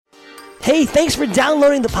Hey, thanks for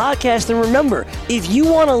downloading the podcast, and remember, if you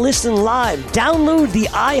want to listen live, download the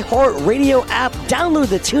iHeartRadio app, download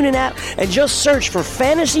the TuneIn app, and just search for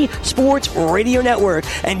Fantasy Sports Radio Network,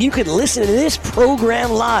 and you can listen to this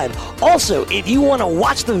program live. Also, if you want to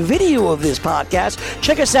watch the video of this podcast,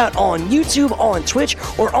 check us out on YouTube, on Twitch,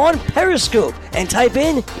 or on Periscope, and type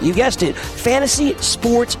in, you guessed it, Fantasy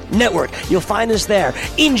Sports Network. You'll find us there.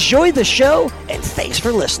 Enjoy the show, and thanks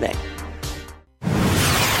for listening.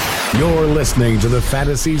 You're listening to the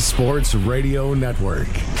Fantasy Sports Radio Network.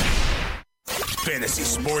 Fantasy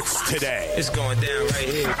Sports Today. It's going down right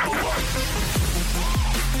here.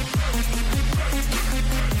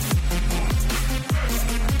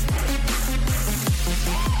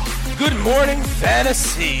 Good morning,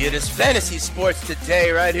 Fantasy. It is Fantasy Sports Today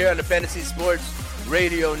right here on the Fantasy Sports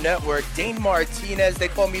Radio Network. Dane Martinez, they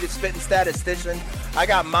call me the spitting statistician. I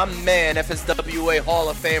got my man, FSWA Hall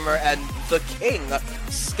of Famer and the King,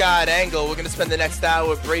 Scott Engel. We're going to spend the next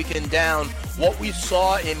hour breaking down what we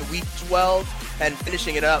saw in Week 12 and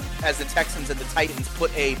finishing it up as the Texans and the Titans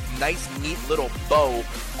put a nice, neat little bow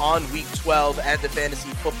on Week 12 and the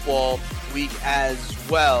Fantasy Football Week as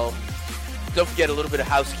well. Don't forget a little bit of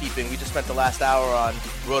housekeeping. We just spent the last hour on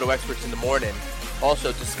Roto Experts in the morning,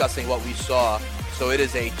 also discussing what we saw. So it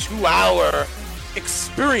is a 2-hour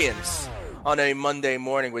experience on a Monday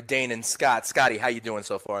morning with Dane and Scott. Scotty, how you doing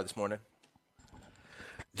so far this morning?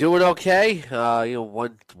 Doing okay.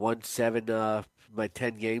 1-7 my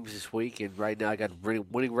 10 games this week, and right now I got a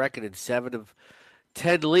winning record in 7 of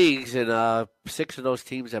 10 leagues, and 6 of those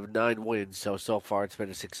teams have 9 wins. So far it's been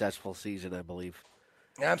a successful season, I believe.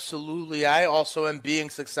 Absolutely. I also am being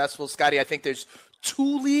successful, Scotty. I think there's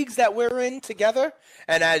 2 leagues that we're in together,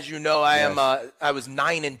 and as you know, I was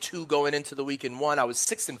 9-2 going into the week in one. I was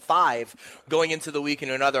 6-5 going into the week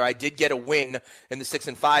in another. I did get a win, and the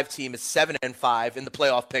 6-5 team is 7-5 in the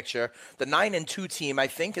playoff picture. The 9-2 team, I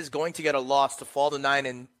think, is going to get a loss to fall to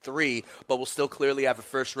 9-3, but will still clearly have a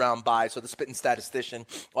first round bye. So the spitting statistician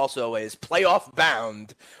also is playoff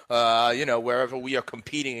bound. Wherever we are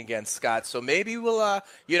competing against, Scott. So maybe we'll, I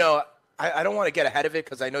don't want to get ahead of it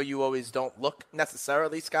because I know you always don't look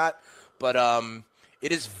necessarily, Scott, but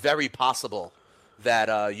it is very possible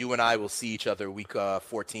that you and I will see each other week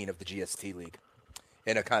 14 of the GST League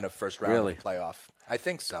in a kind of first round of the playoff. I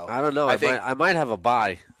think so. I don't know. I might have a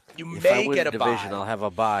bye. You if may I win get a division, bye. I'll have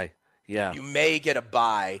a bye. Yeah. You may get a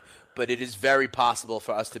bye, but it is very possible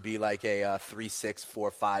for us to be like a 3-6,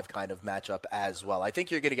 4-5 kind of matchup as well. I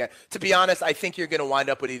think you're going to get, to be honest, I think you're going to wind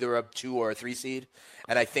up with either a 2 or a 3 seed,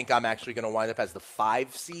 and I think I'm actually going to wind up as the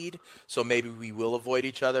 5 seed, so maybe we will avoid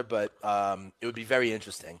each other, but it would be very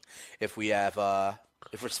interesting if we have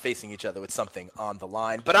if we're facing each other with something on the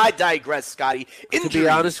line. But I digress, Scotty. Injuries. To be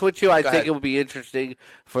honest with you, I think ahead. it would be interesting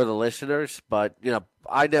for the listeners, but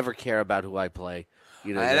I never care about who I play. I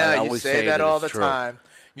know, you say that all the time.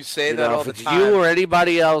 You say that all the time. If it's you or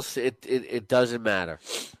anybody else, it doesn't matter.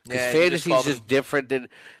 Because fantasy is just different than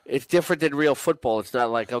real football. It's not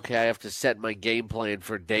like, okay, I have to set my game plan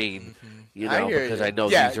for Dane, because I know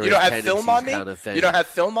these are you don't have his film on me. Kind of thing. You don't have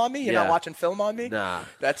film on me. You're not watching film on me. Nah,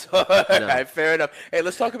 that's all right. Fair enough. Hey,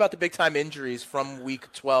 let's talk about the big time injuries from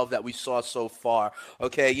Week 12 that we saw so far.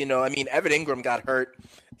 Okay, Evan Ingram got hurt.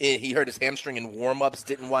 He hurt his hamstring in warm-ups,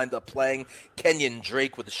 didn't wind up playing. Kenyon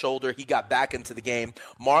Drake with the shoulder, he got back into the game.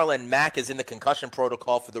 Marlon Mack is in the concussion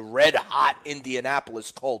protocol for the red-hot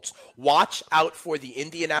Indianapolis Colts. Watch out for the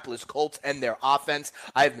Indianapolis Colts and their offense.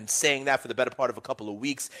 I've been saying that for the better part of a couple of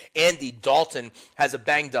weeks. Andy Dalton has a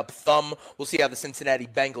banged-up thumb. We'll see how the Cincinnati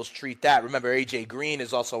Bengals treat that. Remember, A.J. Green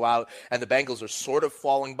is also out, and the Bengals are sort of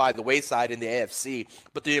falling by the wayside in the AFC.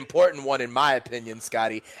 But the important one, in my opinion,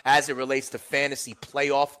 Scotty, as it relates to fantasy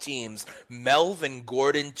playoff teams, Melvin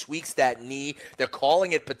Gordon tweaks that knee. They're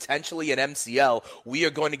calling it potentially an MCL. We are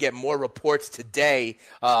going to get more reports today,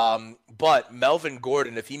 but Melvin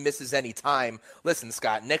Gordon, if he misses any time, listen,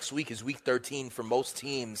 Scott, next week is week 13 for most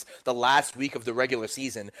teams, the last week of the regular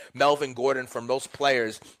season. Melvin Gordon, for most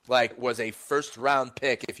players, was a first-round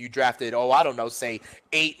pick. If you drafted, say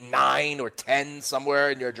 8, 9, or 10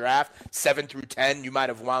 somewhere in your draft, 7 through 10, you might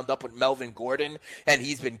have wound up with Melvin Gordon, and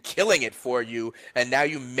he's been killing it for you, and now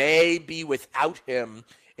you may be without him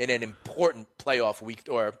in an important playoff week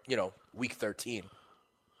or, week 13.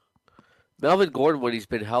 Melvin Gordon, when he's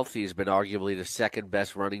been healthy, has been arguably the second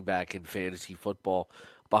best running back in fantasy football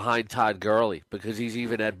behind Todd Gurley because he's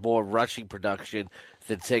even had more rushing production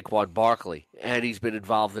than Saquon Barkley. And he's been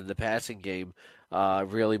involved in the passing game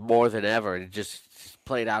really more than ever. And just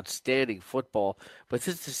played outstanding football. But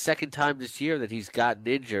this is the second time this year that he's gotten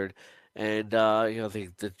injured. And,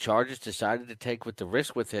 the Chargers decided to take with the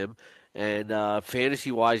risk with him And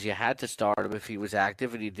fantasy-wise, you had to start him if he was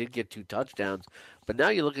active, and he did get 2 touchdowns. But now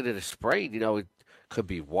you're looking at a sprain. It could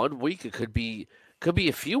be 1 week. It could be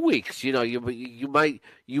a few weeks. You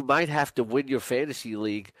might have to win your fantasy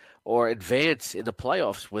league or advance in the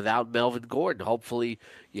playoffs without Melvin Gordon. Hopefully,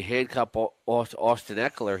 you handcuff Austin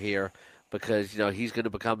Eckler here, because he's going to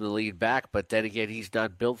become the lead back. But then again, he's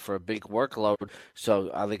not built for a big workload. So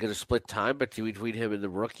are they going to split time between him and the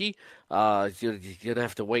rookie? You're going to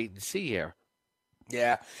have to wait and see here.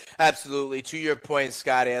 Yeah, absolutely. To your point,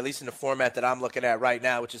 Scotty, at least in the format that I'm looking at right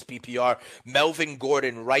now, which is PPR, Melvin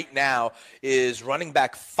Gordon right now is running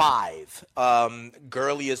back 5.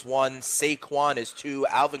 Gurley is 1, Saquon is 2,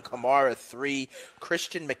 Alvin Kamara 3,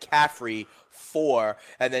 Christian McCaffrey 4,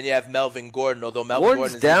 and then you have Melvin Gordon. Although Melvin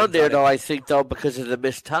Gordon is down there, though, I think, because of the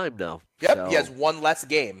missed time, though. Yep, so. He has 1 less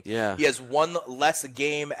game. Yeah. He has 1 less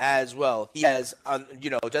game as well. He has,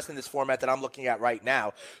 just in this format that I'm looking at right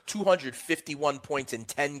now, 251 points in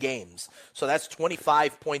 10 games. So that's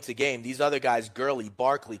 25 points a game. These other guys, Gurley,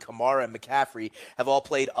 Barkley, Kamara, and McCaffrey, have all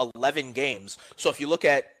played 11 games. So if you look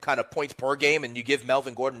at kind of points per game and you give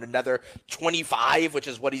Melvin Gordon another 25, which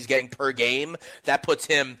is what he's getting per game, that puts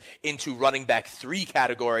him into running back 3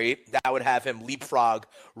 category. That would have him leapfrog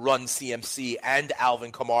Run CMC and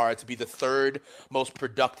Alvin Kamara to be the 3rd most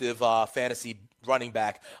productive fantasy running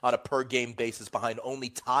back on a per-game basis behind only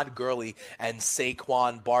Todd Gurley and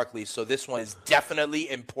Saquon Barkley. So this one is definitely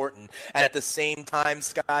important. And at the same time,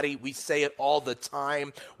 Scotty, we say it all the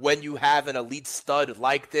time, when you have an elite stud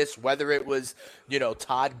like this, whether it was,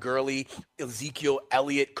 Todd Gurley, Ezekiel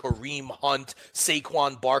Elliott, Kareem Hunt,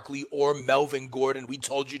 Saquon Barkley, or Melvin Gordon, we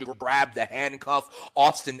told you to grab the handcuff.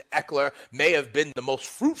 Austin Eckler may have been the most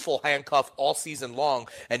fruitful handcuff all season long,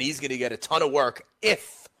 and he's going to get a ton of work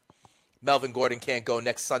if Melvin Gordon can't go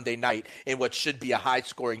next Sunday night in what should be a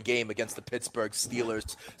high-scoring game against the Pittsburgh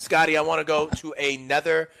Steelers. Scotty, I want to go to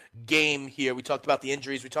another game here. We talked about the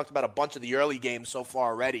injuries. We talked about a bunch of the early games so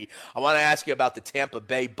far already. I want to ask you about the Tampa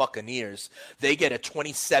Bay Buccaneers. They get a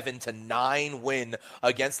 27-9 win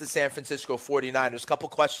against the San Francisco 49ers. A couple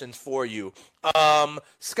questions for you.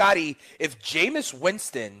 Scotty, if Jameis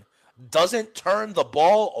Winston doesn't turn the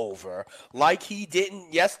ball over like he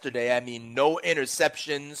didn't yesterday, I mean, no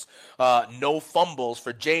interceptions, no fumbles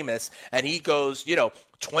for Jameis, and he goes,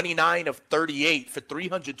 29 of 38 for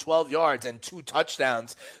 312 yards and 2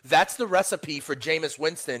 touchdowns. That's the recipe for Jameis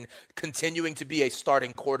Winston continuing to be a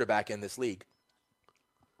starting quarterback in this league.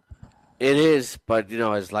 It is, but,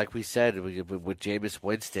 as like we said, with Jameis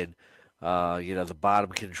Winston, the bottom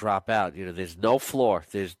can drop out. There's no floor.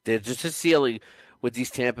 There's just a ceiling with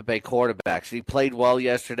these Tampa Bay quarterbacks. He played well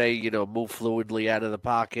yesterday, moved fluidly out of the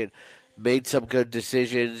pocket, made some good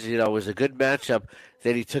decisions. It was a good matchup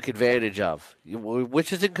that he took advantage of,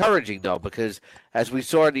 which is encouraging, though, because as we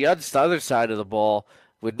saw on the other side of the ball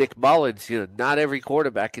with Nick Mullins, not every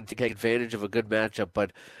quarterback can take advantage of a good matchup.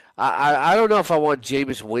 But I don't know if I want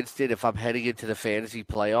Jameis Winston if I'm heading into the fantasy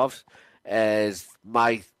playoffs as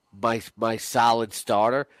my solid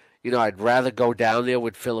starter. I'd rather go down there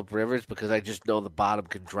with Phillip Rivers because I just know the bottom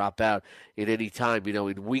can drop out at any time.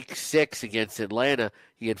 In Week 6 against Atlanta,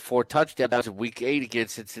 he had 4 touchdowns. In Week 8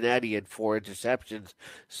 against Cincinnati, he had 4 interceptions.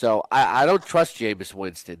 So I don't trust Jameis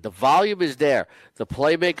Winston. The volume is there. The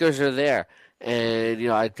playmakers are there. And,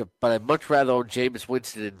 but I'd much rather own Jameis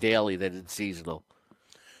Winston in daily than in seasonal.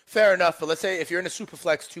 Fair enough. But let's say if you're in a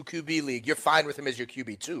Superflex 2 QB league, you're fine with him as your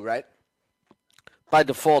QB2, right? By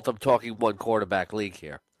default, I'm talking 1 quarterback league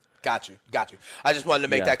here. Got you. I just wanted to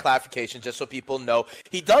make that clarification just so people know.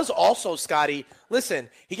 He does also, Scotty, listen,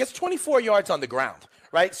 he gets 24 yards on the ground,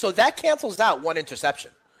 right? So that cancels out 1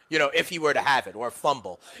 interception, if he were to have it, or a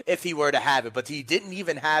fumble, if he were to have it. But he didn't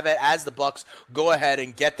even have it as the Bucs go ahead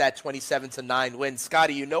and get that 27-9 win.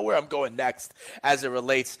 Scotty, you know where I'm going next as it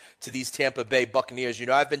relates to these Tampa Bay Buccaneers.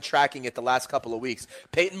 I've been tracking it the last couple of weeks.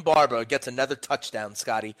 Peyton Barber gets another touchdown,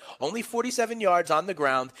 Scotty. Only 47 yards on the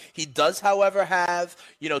ground. He does, however, have,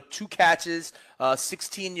 2 catches,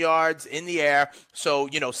 16 yards in the air. So,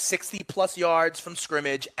 60-plus yards from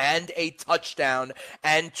scrimmage and a touchdown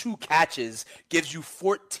and 2 catches gives you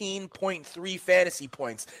 14.3 fantasy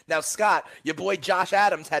points. Now, Scott, your boy Josh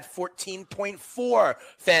Adams had 14.4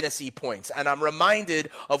 fantasy points. And I'm reminded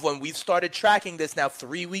of when we've started tracking this now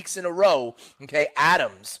 3 weeks in a row. Okay,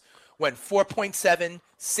 Adams went 4.7,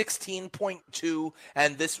 16.2,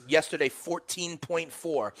 and this yesterday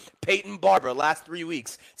 14.4. Peyton Barber, last 3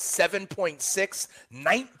 weeks, 7.6,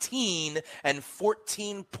 19, and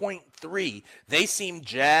 14.3. They seem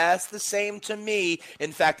just the same to me.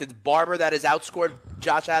 In fact, it's Barber that has outscored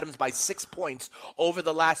Josh Adams by 6 points over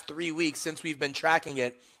the last 3 weeks since we've been tracking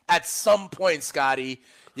it. At some point, Scotty,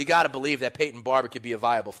 you got to believe that Peyton Barber could be a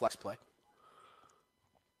viable flex play.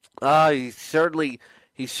 He certainly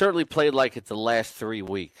played like it the last 3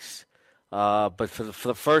 weeks. But for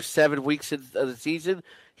the first 7 weeks of the season,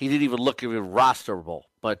 he didn't even look even rosterable.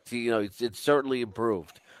 But it's certainly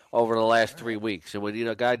improved over the last 3 weeks. And when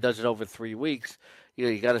a guy does it over 3 weeks,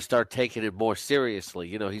 you got to start taking it more seriously.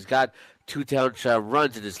 He's got 2 touchdown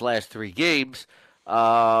runs in his last 3 games.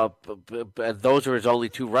 And those are his only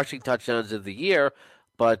 2 rushing touchdowns of the year.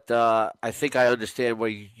 But I think I understand where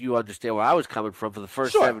you understand where I was coming from. For the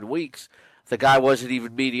first 7 weeks, the guy wasn't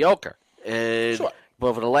even mediocre. And but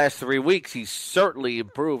over the last 3 weeks, he's certainly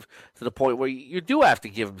improved to the point where you do have to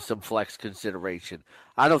give him some flex consideration.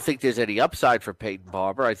 I don't think there's any upside for Peyton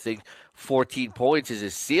Barber. I think 14 points is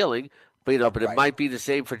his ceiling. But it might be the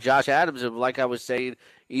same for Josh Adams. And like I was saying,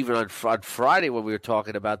 even on Friday when we were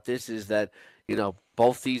talking about this, is that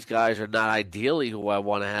both these guys are not ideally who I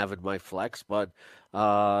want to have in my flex, but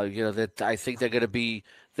that I think they're going to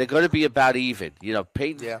be about even.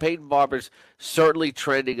 Peyton Barber's certainly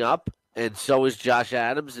trending up, and so is Josh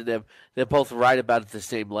Adams, and they're both right about at the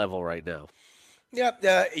same level right now.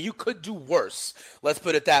 Yeah, you could do worse. Let's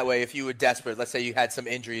put it that way. If you were desperate, let's say you had some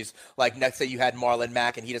injuries, like let's say you had Marlon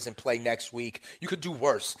Mack and he doesn't play next week, you could do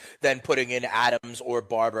worse than putting in Adams or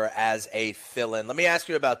Barber as a fill-in. Let me ask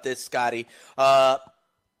you about this, Scotty.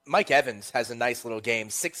 Mike Evans has a nice little game,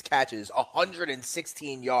 6 catches,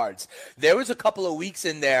 116 yards. There was a couple of weeks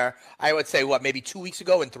in there, I would say, maybe 2 weeks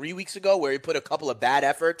ago and 3 weeks ago, where he put a couple of bad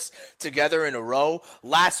efforts together in a row.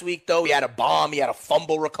 Last week, though, he had a bomb. He had a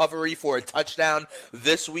fumble recovery for a touchdown.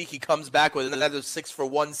 This week, he comes back with another 6 for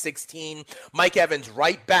 116. Mike Evans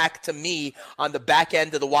right back to me on the back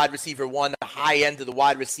end of the wide receiver 1, the high end of the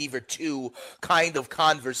wide receiver 2 kind of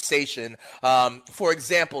conversation. For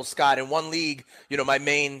example, Scott, in one league, my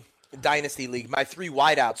main Dynasty League, my 3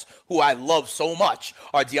 wideouts who I love so much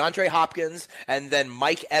are DeAndre Hopkins and then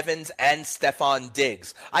Mike Evans and Stephon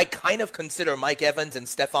Diggs. I kind of consider Mike Evans and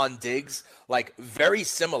Stephon Diggs like very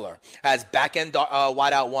similar as back-end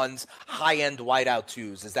wideout 1s, high-end wideout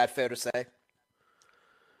 2s. Is that fair to say?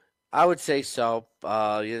 I would say so.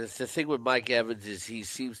 The thing with Mike Evans is he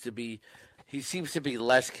seems to be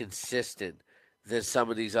less consistent than some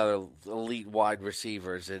of these other elite wide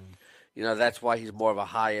receivers, and that's why he's more of a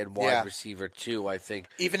high-end wide receiver, too, I think.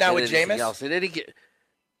 Even now with Jameis?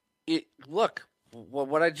 Look,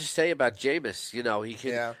 what I just say about Jameis, he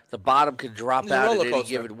can the bottom can drop out at any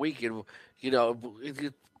given week. And,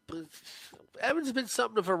 Evans has been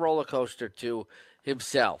something of a roller coaster, too,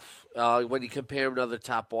 himself, when you compare him to other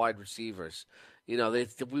top wide receivers.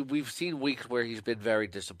 We've seen weeks where he's been very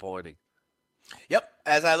disappointing. Yep.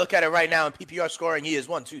 As I look at it right now in PPR scoring, he is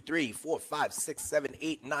 1, 2, 3, 4, 5, 6, 7,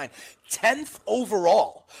 8, 9, 10th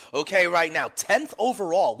overall. Okay, right now, 10th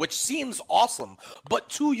overall, which seems awesome. But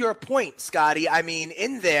to your point, Scotty, I mean,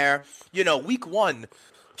 in there, week 1,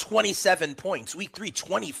 27 points. Week 3,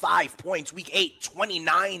 25 points. Week 8,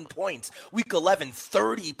 29 points. Week 11,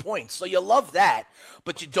 30 points. So you love that,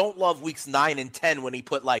 but you don't love weeks 9 and 10 when he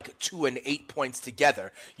put like 2 and 8 points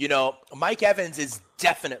together. Mike Evans is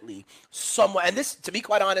definitely someone, and this, to be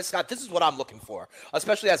quite honest, Scott, this is what I'm looking for,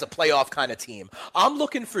 especially as a playoff kind of team. I'm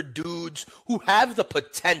looking for dudes who have the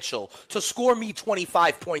potential to score me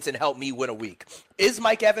 25 points and help me win a week. Is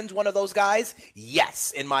Mike Evans one of those guys?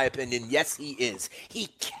 Yes, in my opinion. Yes, he is. He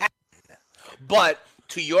can. But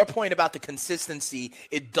to your point about the consistency,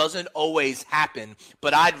 it doesn't always happen.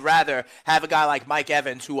 But I'd rather have a guy like Mike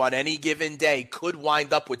Evans who on any given day could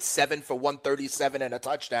wind up with 7 for 137 and a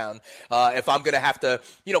touchdown if I'm going to have to,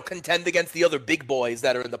 contend against the other big boys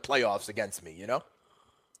that are in the playoffs against me,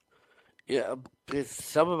 Yeah,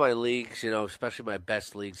 some of my leagues, especially my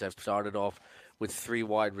best leagues, I've started off with 3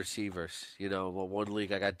 wide receivers. One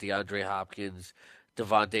league I got DeAndre Hopkins,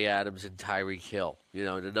 Devontae Adams, and Tyreek Hill. In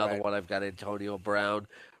another one I've got Antonio Brown,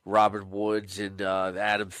 Robert Woods, and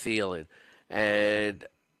Adam Thielen. And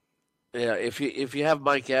if you have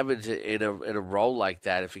Mike Evans in a role like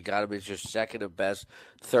that, if you got him as your second or best,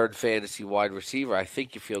 third fantasy wide receiver, I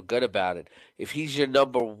think you feel good about it. If he's your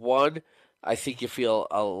number 1, I think you feel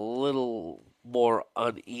a little more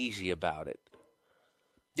uneasy about it.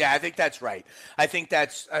 Yeah, I think that's right. I think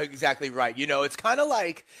that's exactly right. It's kind of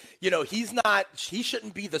like, he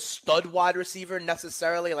shouldn't be the stud wide receiver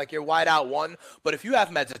necessarily, like your wide out 1. But if you have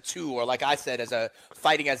him as a 2, or like I said,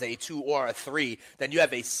 fighting as a 2 or a 3, then you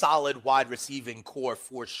have a solid wide receiving core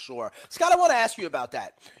for sure. Scott, I want to ask you about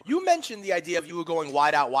that. You mentioned the idea of you were going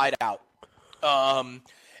wide out. And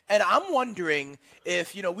I'm wondering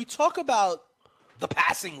if, we talk about the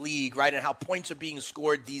passing league, right, and how points are being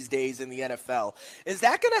scored these days in the NFL. Is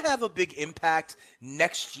that going to have a big impact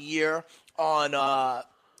next year on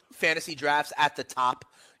fantasy drafts at the top.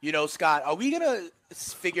 Scott, are we going to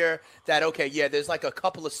figure that, okay, yeah, there's like a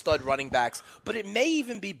couple of stud running backs, but it may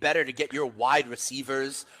even be better to get your wide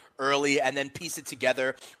receivers early and then piece it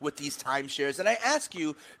together with these timeshares? And I ask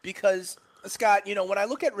you because, Scott, when I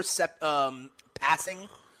look at passing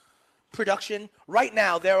production, right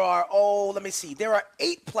now there are, there are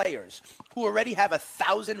 8 players who already have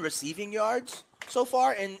 1,000 receiving yards so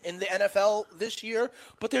far in the NFL this year,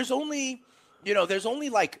 but there's only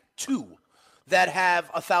like 2 that have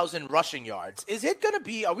 1,000 rushing yards.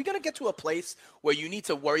 Are we going to get to a place where you need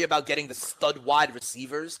to worry about getting the stud wide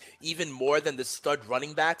receivers even more than the stud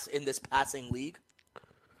running backs in this passing league?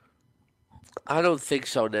 I don't think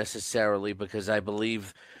so necessarily, because I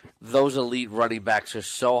believe those elite running backs are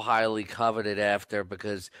so highly coveted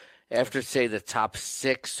because after, say, the top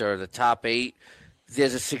 6 or the top 8,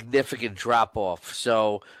 there's a significant drop-off.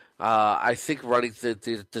 So I think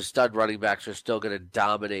the stud running backs are still going to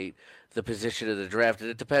dominate the position of the draft, and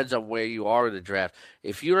it depends on where you are in the draft.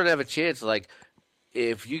 If you don't have a chance, like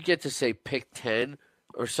if you get to, say, pick 10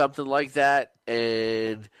 or something like that,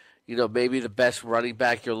 and maybe the best running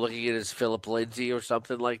back you're looking at is Phillip Lindsay or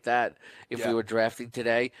something like that, if we were drafting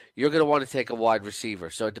today, you're going to want to take a wide receiver.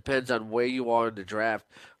 So it depends on where you are in the draft,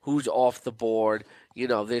 who's off the board.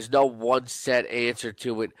 There's no one set answer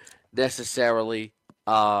to it necessarily.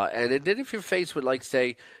 And then if you're faced with, like,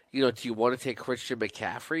 say, do you want to take Christian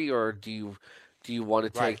McCaffrey, or do you want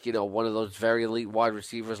to take, one of those very elite wide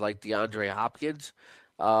receivers like DeAndre Hopkins?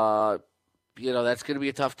 That's going to be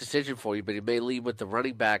a tough decision for you, but you may lead with the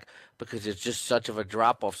running back because it's just such of a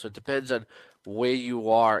drop-off. So it depends on where you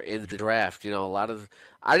are in the draft.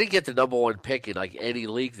 I didn't get the number 1 pick in, like, any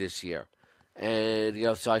league this year.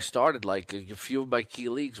 And, so I started, like, a few of my key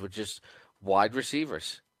leagues with just wide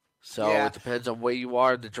receivers. So it depends on where you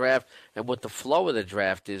are in the draft and what the flow of the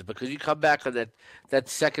draft is, because you come back on that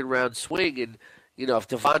second round swing, and if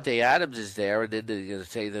Devontae Adams is there, and then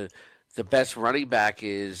say the best running back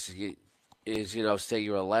is say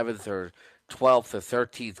your 11th or 12th or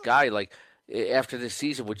 13th guy, like after this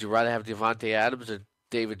season, would you rather have Devontae Adams or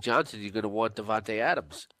David Johnson? You're going to want Devontae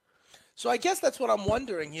Adams. So I guess that's what I'm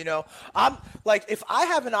wondering. I'm like, if I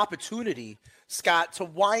have an opportunity, Scott, to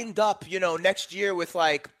wind up, next year with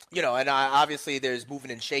and obviously there's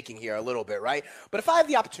moving and shaking here a little bit, right? But if I have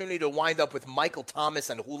the opportunity to wind up with Michael Thomas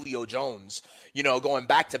and Julio Jones, going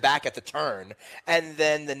back to back at the turn, and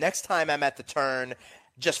then the next time I'm at the turn,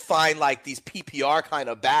 just find like these PPR kind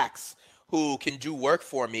of backs who can do work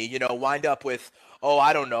for me, wind up with,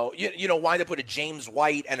 wind up with a James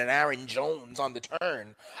White and an Aaron Jones on the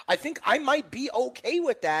turn. I think I might be okay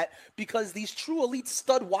with that, because these true elite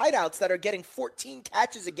stud wideouts that are getting 14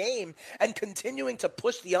 catches a game and continuing to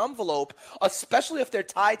push the envelope, especially if they're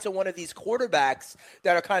tied to one of these quarterbacks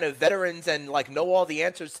that are kind of veterans and like know all the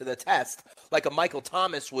answers to the test, like a Michael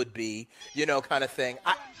Thomas would be, kind of thing.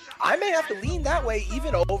 I may have to lean that way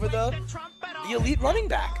even over the elite running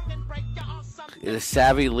back. In a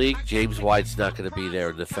savvy league, James White's not going to be there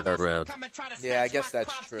in the 3rd round. Yeah, I guess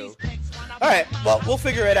that's true. All right, well, we'll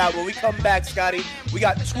figure it out. When we come back, Scotty, we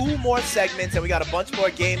got 2 more segments and we got a bunch more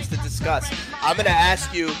games to discuss. I'm going to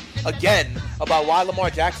ask you again about why Lamar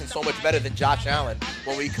Jackson's so much better than Josh Allen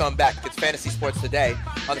when we come back. It's Fantasy Sports Today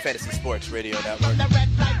on the Fantasy Sports Radio Network.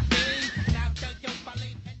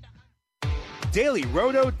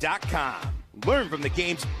 DailyRoto.com. Learn from the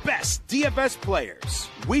game's best DFS players.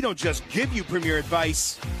 We don't just give you premier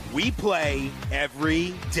advice, we play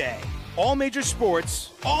every day. All major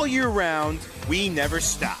sports, all year round, we never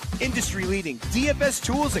stop. Industry-leading DFS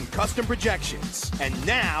tools and custom projections. And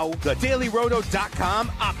now, the DailyRoto.com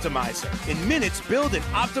Optimizer. In minutes, build and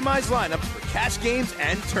optimize lineups for cash games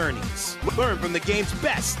and tourneys. Learn from the game's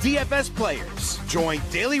best DFS players. Join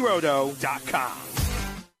DailyRoto.com.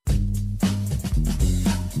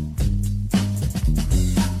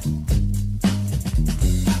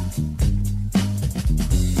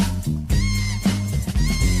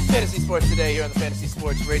 Fantasy Sports Today here on the Fantasy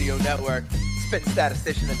Sports Radio Network. Spitting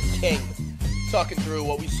statistician and the king, talking through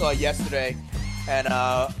what we saw yesterday and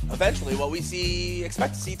eventually what we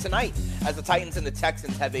expect to see tonight as the Titans and the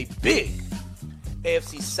Texans have a big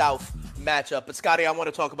AFC South matchup. But Scotty, I want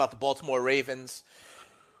to talk about the Baltimore Ravens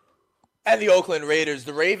and the Oakland Raiders.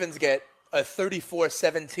 The Ravens get a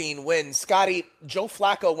 34-17 win. Scotty, Joe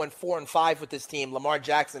Flacco went 4-5 with this team. Lamar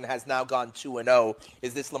Jackson has now gone 2-0.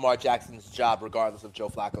 Is this Lamar Jackson's job, regardless of Joe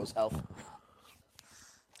Flacco's health?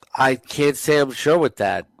 I can't say I'm sure with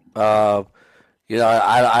that. I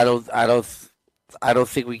don't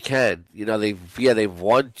think we can. They've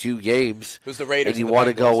won 2 games. Who's the Raiders? And you want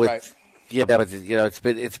to go with right? Yeah, but it's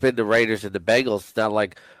been the Raiders and the Bengals. It's not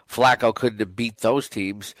like Flacco couldn't have beat those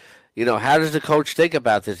teams. How does the coach think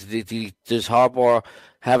about this? Does Harbaugh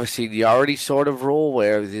have a seniority sort of rule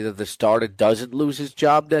where the starter doesn't lose his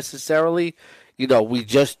job necessarily? We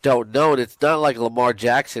just don't know. And it's not like Lamar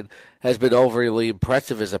Jackson has been overly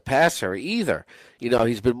impressive as a passer either.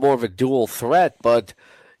 He's been more of a dual threat, but,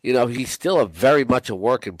 he's still very much a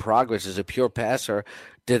work in progress as a pure passer.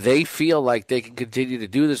 Do they feel like they can continue to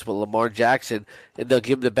do this with Lamar Jackson and they'll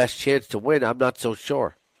give him the best chance to win? I'm not so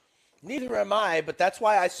sure. Neither am I, but that's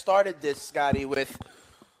why I started this, Scotty, with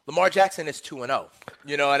Lamar Jackson is 2-0.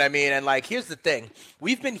 You know what I mean? And, here's the thing.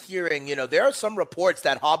 We've been hearing, there are some reports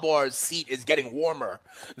that Harbaugh's seat is getting warmer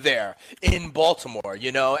there in Baltimore,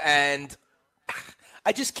 and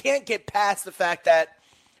I just can't get past the fact that,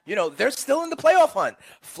 they're still in the playoff hunt.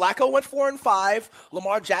 Flacco went 4-5.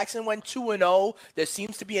 Lamar Jackson went 2-0. There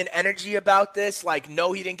seems to be an energy about this.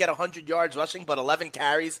 No, he didn't get 100 yards rushing, but 11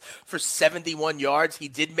 carries for 71 yards. He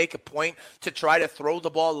did make a point to try to throw the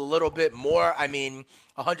ball a little bit more.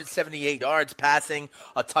 178 yards passing,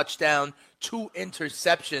 a touchdown, 2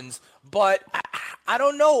 interceptions. But I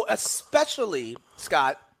don't know, especially,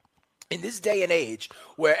 Scott, in this day and age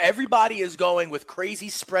where everybody is going with crazy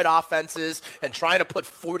spread offenses and trying to put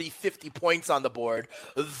 40, 50 points on the board,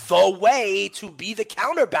 the way to be the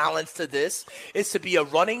counterbalance to this is to be a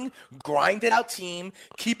running, grinded out team,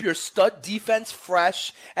 keep your stud defense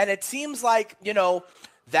fresh. And it seems like,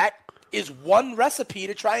 that is one recipe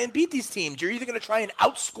to try and beat these teams. You're either going to try and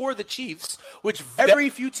outscore the Chiefs, which very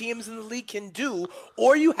few teams in the league can do,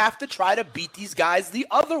 or you have to try to beat these guys the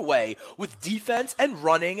other way with defense and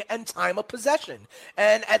running and time of possession.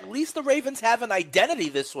 And at least the Ravens have an identity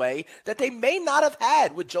this way that they may not have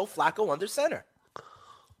had with Joe Flacco under center.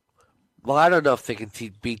 Well, I don't know if they can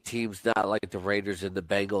beat teams not like the Raiders and the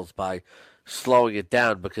Bengals by slowing it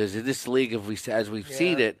down, because in this league, as we've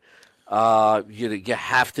seen it, you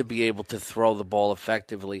have to be able to throw the ball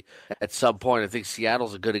effectively at some point. I think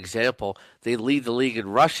Seattle's a good example. They lead the league in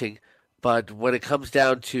rushing, but when it comes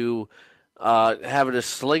down to having to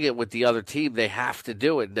sling it with the other team, they have to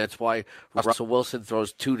do it. And that's why Russell Wilson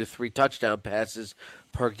throws 2 to 3 touchdown passes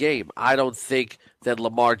per game. I don't think that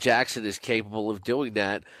Lamar Jackson is capable of doing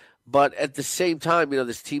that. But at the same time,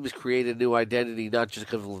 this team has created a new identity, not just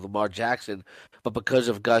because of Lamar Jackson, but because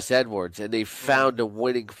of Gus Edwards. And they found a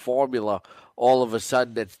winning formula all of a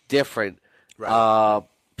sudden that's different. Right.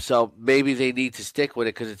 So maybe they need to stick with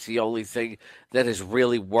it because it's the only thing that has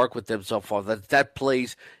really worked with them so far. That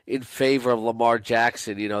plays in favor of Lamar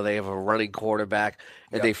Jackson. They have a running quarterback,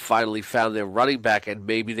 and they finally found their running back, and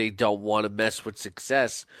maybe they don't want to mess with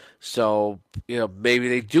success. So, maybe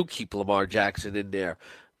they do keep Lamar Jackson in there.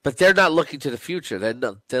 But they're not looking to the future.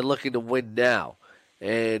 They're looking to win now.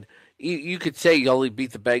 And you could say you only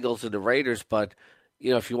beat the Bengals and the Raiders, but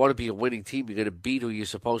if you want to be a winning team, you're going to beat who you're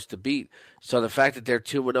supposed to beat. So the fact that they're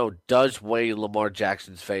 2-0 does weigh in Lamar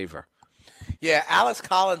Jackson's favor. Yeah, Alex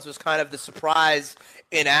Collins was kind of the surprise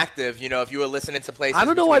inactive. If you were listening to places, I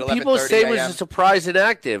don't know why people say it was a surprise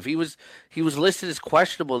inactive. He was listed as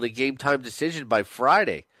questionable in the game time decision by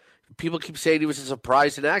Friday. People keep saying he was a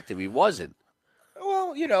surprise inactive. He wasn't.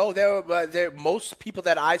 Well, most people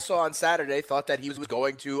that I saw on Saturday thought that he was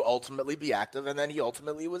going to ultimately be active, and then he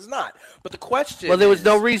ultimately was not. But the question there was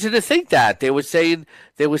no reason to think that. They were saying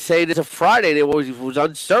it's a Friday. It was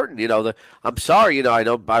uncertain. I'm sorry, I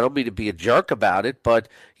don't mean to be a jerk about it, but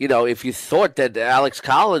if you thought that Alex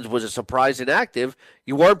Collins was a surprise inactive,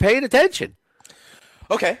 you weren't paying attention.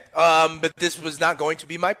 Okay, but this was not going to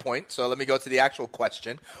be my point, so let me go to the actual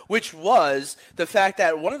question, which was the fact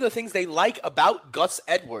that one of the things they like about Gus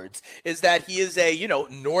Edwards is that he is a,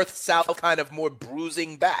 north-south kind of more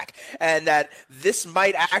bruising back, and that this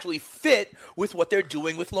might actually fit with what they're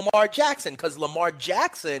doing with Lamar Jackson, because Lamar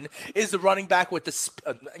Jackson is the running back with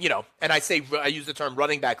the, and I use the term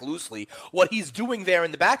running back loosely. What he's doing there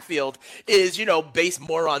in the backfield is, based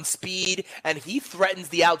more on speed, and he threatens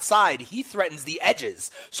the outside. He threatens the edges.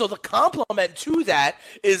 So the complement to that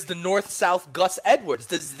is the north-south Gus Edwards.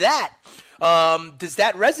 Does that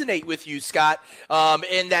resonate with you, Scott?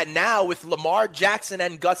 In that now with Lamar Jackson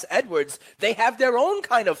and Gus Edwards, they have their own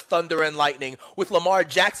kind of thunder and lightning, with Lamar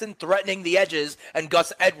Jackson threatening the edges and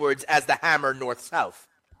Gus Edwards as the hammer north-south.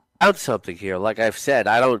 Out something here, like I've said,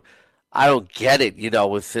 I don't get it.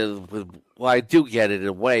 I do get it in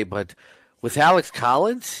a way, but with Alex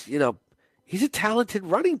Collins, he's a talented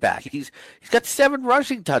running back. He's got 7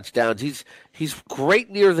 rushing touchdowns. He's great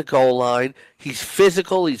near the goal line. He's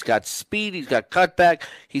physical. He's got speed. He's got cutback.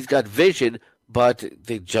 He's got vision. But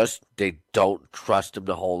they don't trust him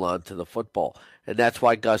to hold on to the football. and that's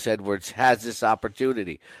why Gus Edwards has this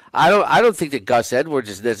opportunity. I don't think that Gus Edwards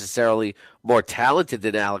is necessarily more talented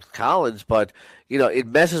than Alex Collins, but it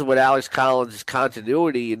messes with Alex Collins'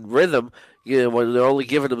 continuity and rhythm. When they're only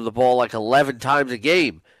giving him the ball like 11 times a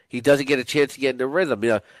game, he doesn't get a chance to get into rhythm.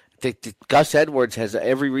 I think that Gus Edwards has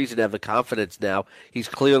every reason to have the confidence now. He's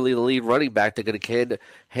clearly the lead running back. They're going to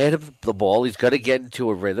hand him the ball. He's going to get into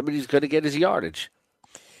a rhythm, and he's going to get his yardage.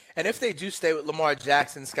 And if they do stay with Lamar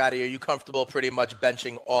Jackson, Scotty, are you comfortable pretty much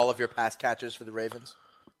benching all of your pass catchers for the Ravens?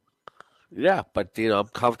 Yeah, but I'm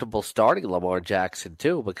comfortable starting Lamar Jackson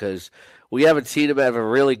too because we haven't seen him have a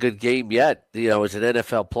really good game yet. As an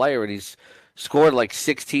NFL player, and he's scored like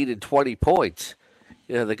 16 and 20 points.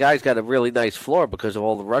 The guy's got a really nice floor because of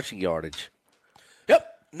all the rushing yardage. Yep.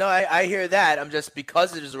 No, I hear that. I'm just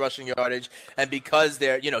because it is rushing yardage and because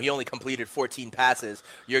he only completed 14 passes.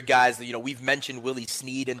 Your guys, we've mentioned Willie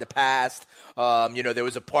Snead in the past. There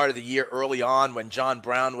was a part of the year early on when John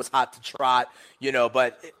Brown was hot to trot.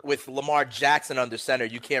 But with Lamar Jackson under center,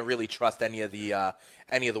 you can't really trust any of the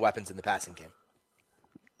weapons in the passing game.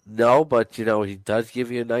 No, but he does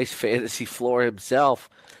give you a nice fantasy floor himself.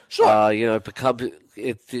 Sure.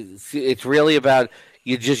 It's really about.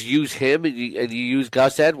 You just use him and you use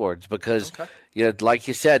Gus Edwards because, like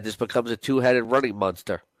you said, this becomes a two-headed running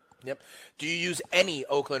monster. Yep. Do you use any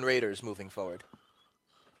Oakland Raiders moving forward?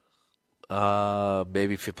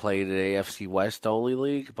 Maybe if you play in an AFC West only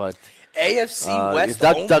league, but AFC West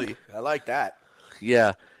only. I like that.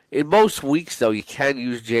 Yeah. In most weeks, though, you can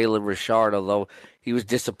use Jalen Richard, although he was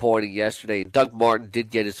disappointing yesterday. Doug Martin did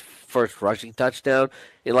get his first rushing touchdown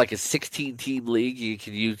in like a 16-team league. You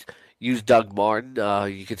can use Doug Martin.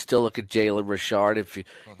 You can still look at Jalen Richard if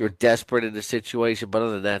you're desperate in the situation. But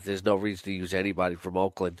other than that, there's no reason to use anybody from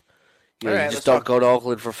Oakland. You just don't go to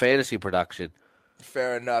Oakland for fantasy production.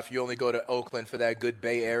 Fair enough. You only go to Oakland for that good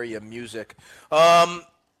Bay Area music.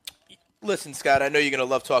 Listen, Scott, I know you're going to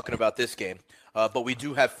love talking about this game. But we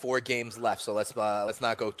do have 4 games left, so let's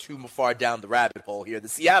not go too far down the rabbit hole here. The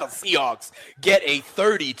Seattle Seahawks get a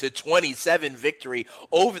 30-27 victory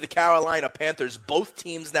over the Carolina Panthers. Both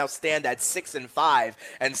teams now stand at 6-5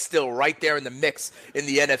 and still right there in the mix in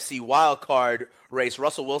the NFC wildcard race.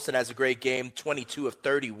 Russell Wilson has a great game, 22 of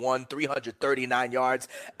 31, 339 yards,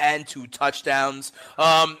 and 2 touchdowns.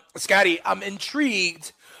 Scotty, I'm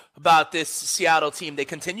intrigued about this Seattle team. They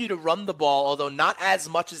continue to run the ball, although not as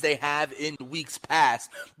much as they have in weeks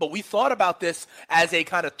past. But we thought about this as a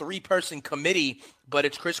kind of 3-person committee, but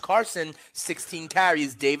it's Chris Carson, 16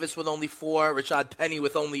 carries, Davis with only 4, Rashad Penny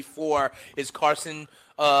with only 4. Is Carson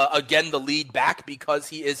again the lead back because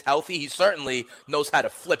he is healthy? He certainly knows how to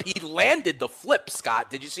flip. He landed the flip,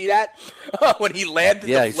 Scott. Did you see that? When he landed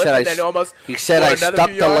the flip and then almost he said I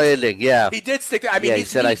stuck the landing. Yeah. He did stick I mean,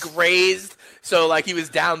 he grazed. So, like, he was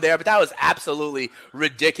down there, but that was absolutely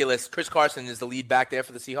ridiculous. Chris Carson is the lead back there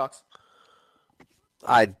for the Seahawks?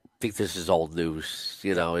 I think this is old news.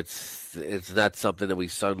 It's not something that we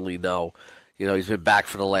suddenly know. He's been back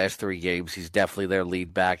for the last 3 games. He's definitely their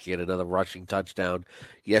lead back. He had another rushing touchdown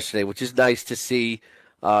yesterday, which is nice to see.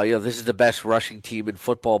 This is the best rushing team in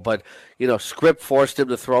football, but, script forced him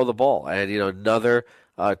to throw the ball. And, another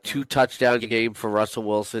 2-touchdown game for Russell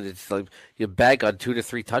Wilson. It's like you bag on 2 to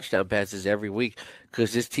 3 touchdown passes every week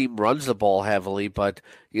because this team runs the ball heavily. But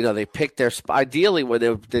they pick their spot. Ideally, when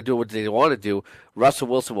they do what they want to do, Russell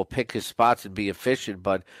Wilson will pick his spots and be efficient.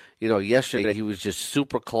 But yesterday he was just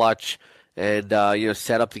super clutch and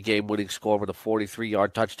set up the game-winning score with a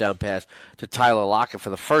 43-yard touchdown pass to Tyler Lockett.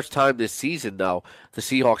 For the first time this season, though, the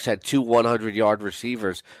Seahawks had 2 100-yard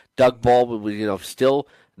receivers. Doug Baldwin was still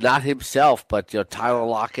not himself, but Tyler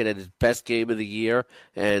Lockett had his best game of the year,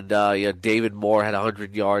 and David Moore had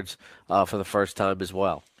 100 yards for the first time as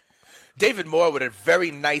well. David Moore with a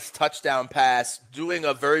very nice touchdown pass, doing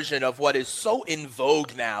a version of what is so in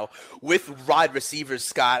vogue now with wide receivers,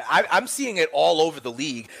 Scott. I'm seeing it all over the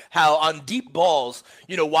league, how on deep balls,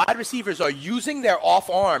 wide receivers are using their off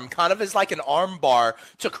arm kind of as like an arm bar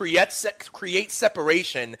to create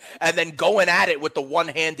separation and then going at it with the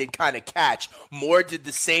one-handed kind of catch. Moore did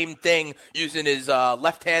the same thing, using his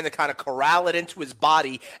left hand to kind of corral it into his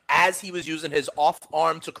body as he was using his off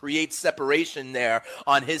arm to create separation there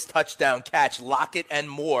on his touchdown catch. Lockett and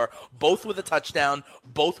Moore, both with a touchdown,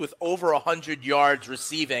 both with over 100 yards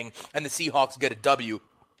receiving, and the Seahawks get a W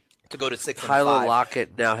to go to 6-5. Tyler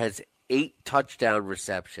Lockett now has 8 touchdown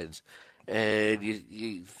receptions, and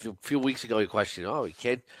a few weeks ago you questioned,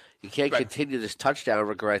 he can't continue this touchdown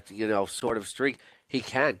regret, sort of streak. He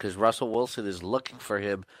can, because Russell Wilson is looking for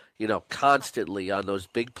him, constantly on those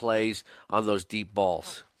big plays, on those deep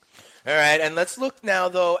balls. All right, and let's look now,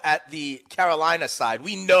 though, at the Carolina side.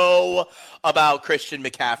 We know about Christian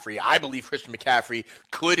McCaffrey. I believe Christian McCaffrey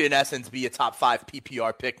could, in essence, be a top 5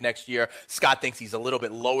 PPR pick next year. Scott thinks he's a little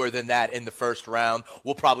bit lower than that in the first round.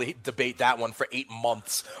 We'll probably debate that one for 8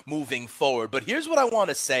 months moving forward. But here's what I want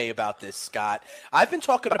to say about this, Scott. I've been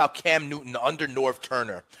talking about Cam Newton under Norv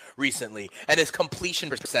Turner recently and his completion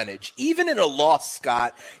percentage. Even in a loss,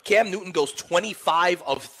 Scott, Cam Newton goes 25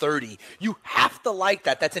 of 30. You have to like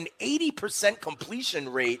that. That's an 80% completion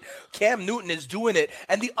rate. Cam Newton is doing it.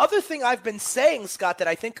 And the other thing I've been saying, Scott, that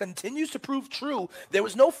I think continues to prove true, there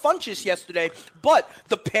was no Funchess yesterday, but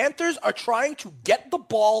the Panthers are trying to get the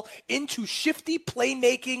ball into shifty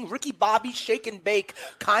playmaking, Ricky Bobby shake and bake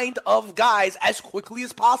kind of guys as quickly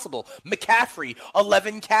as possible. McCaffrey,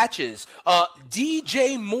 11 catches.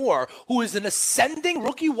 DJ Moore, who is an ascending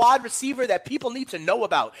rookie wide receiver that people need to know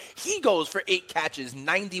about. He goes for 8 catches,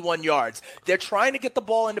 91 yards. They're trying to get the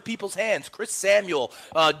ball into people's hands. Chris Samuel,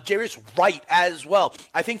 Jarius Wright as well.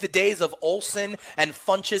 I think the days of Olsen and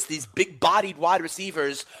Funchess, these big-bodied wide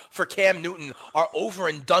receivers for Cam Newton, are over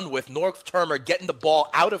and done with. Norv Turner getting the ball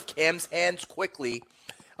out of Cam's hands quickly.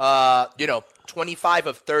 25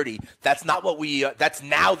 of 30. That's not what that's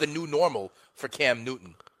now the new normal for Cam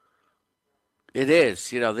Newton. It is.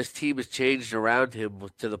 This team has changed around him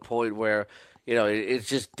to the point where, it's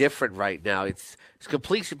just different right now. His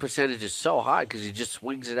completion percentage is so high because he just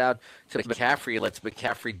swings it out to McCaffrey and lets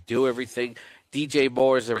McCaffrey do everything. DJ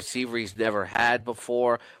Moore is a receiver he's never had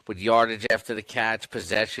before with yardage after the catch,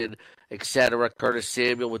 possession, etc. Curtis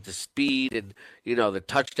Samuel with the speed and, the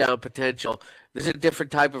touchdown potential. This is a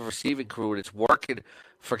different type of receiving crew, and it's working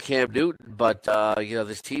for Cam Newton. But,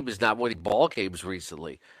 this team is not winning ball games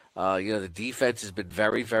recently. The defense has been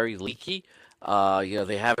very, very leaky.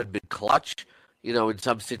 They haven't been clutch, in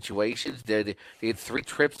some situations. They had 3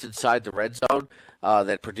 trips inside the red zone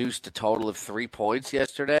that produced a total of 3 points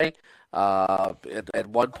yesterday. At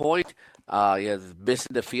one point,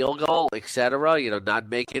 missing the field goal, etc. Not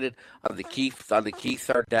making it on the key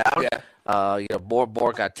third down. Yeah.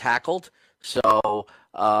 More got tackled. So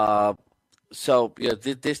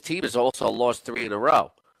this team has also lost 3 in a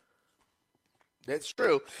row. It's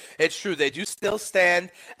true. It's true. They do still stand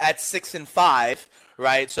at 6-5,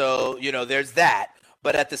 right? So, there's that.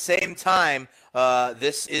 But at the same time,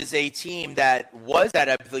 this is a team that was at,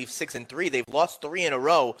 I believe, 6-3. They've lost 3 in a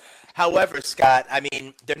row. However, Scott,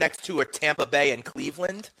 their next 2 are Tampa Bay and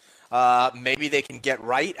Cleveland. Maybe they can get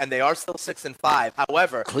right, and they are still 6-5.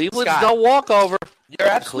 However, Cleveland's Scott, no walkover. You're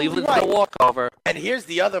absolutely Cleveland's right. no walkover. And here's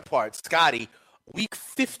the other part, Scotty. Week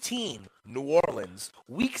 15, New Orleans.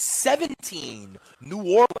 Week 17, New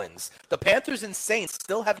Orleans. The Panthers and Saints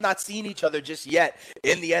still have not seen each other just yet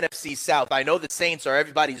in the NFC South. I know the Saints are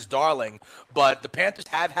everybody's darling, but the Panthers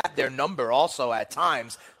have had their number also at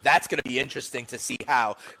times. That's going to be interesting to see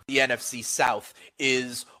how the NFC South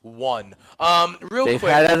is won. They've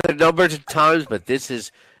had other numbers at times, but this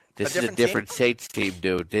is a different team? Saints team,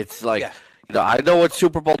 dude. It's like... Yeah. I know what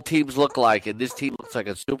Super Bowl teams look like, and this team looks like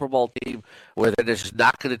a Super Bowl team where they're just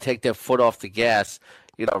not going to take their foot off the gas.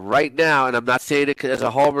 Right now, and I'm not saying it as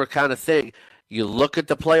a homer kind of thing, you look at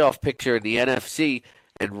the playoff picture in the NFC,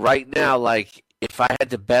 and right now, like, if I had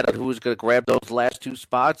to bet on who was going to grab those last 2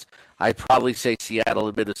 spots, I'd probably say Seattle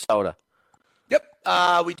and Minnesota.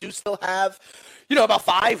 Yep. We do still have, about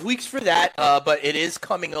 5 weeks for that, but it is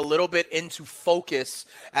coming a little bit into focus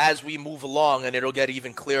as we move along, and it'll get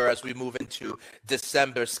even clearer as we move into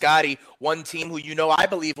December. Scotty, one team who I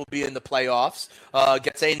believe will be in the playoffs,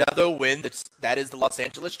 gets another win. That is the Los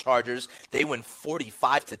Angeles Chargers. They win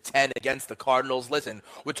 45-10 against the Cardinals. Listen,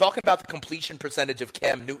 we're talking about the completion percentage of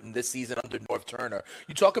Cam Newton this season under Norv Turner.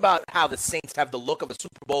 You talk about how the Saints have the look of a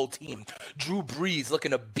Super Bowl team. Drew Brees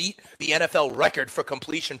looking to beat the NFL record for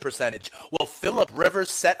completion percentage. Well, Philip Rivers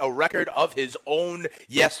set a record of his own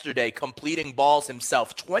yesterday, completing balls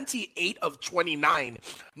himself. 28 of 29,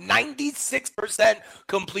 96%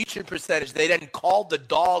 completion percentage. They then called the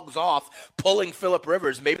dogs off, pulling Philip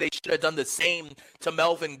Rivers. Maybe they should have done the same to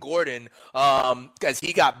Melvin Gordon because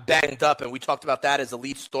he got banged up, and we talked about that as a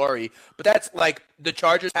lead story. But that's like the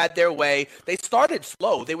Chargers had their way. They started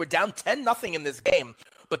slow. They were down 10-0 in this game,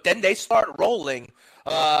 but then they start rolling.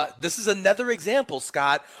 This is another example,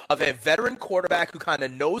 Scott, of a veteran quarterback who kind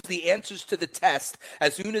of knows the answers to the test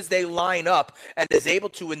as soon as they line up and is able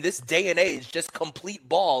to, in this day and age, just complete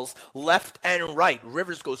balls left and right.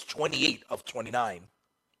 Rivers goes 28 of 29.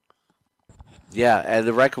 Yeah, and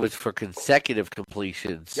the record was for consecutive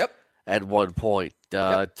completions. Yep. At one point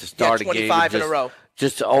to start a game. 25 in a row.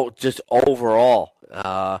 Just overall.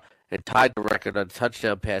 and tied the record on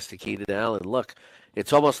touchdown pass to Keenan Allen. Look,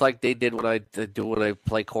 it's almost like they did when I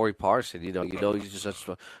play Corey Parson. He's just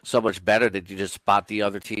so much better that you just spot the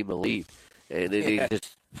other team a lead, and they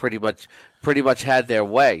just pretty much had their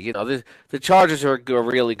way. The Chargers are a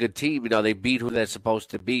really good team. They beat who they're supposed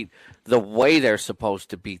to beat the way they're supposed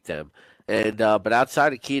to beat them. And but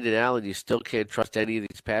outside of Keenan Allen, you still can't trust any of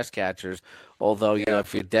these pass catchers. Although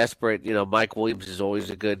if you're desperate, Mike Williams is always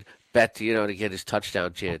a good bet to get his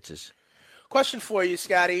touchdown chances. Question for you,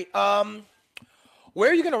 Scotty. Where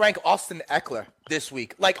are you going to rank Austin Eckler this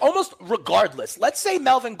week? Like, almost regardless. Let's say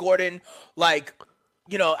Melvin Gordon, if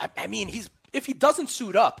he doesn't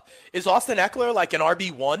suit up, is Austin Eckler like an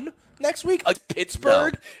RB1 next week?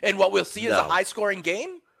 Pittsburgh? No. And what we'll see is a high-scoring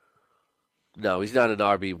game? No, he's not an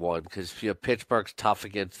RB1 because Pittsburgh's tough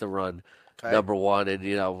against the run, number one. And,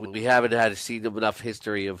 we haven't seen enough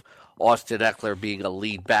history of Austin Eckler being a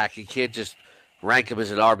lead back. You can't just rank him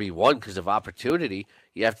as an RB1 because of opportunity.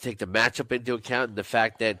 You have to take the matchup into account and the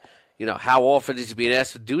fact that, how often has he been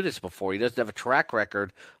asked to do this before? He doesn't have a track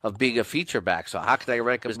record of being a feature back. So how can I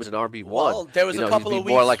rank him as an RB1? Well, there was a couple of weeks.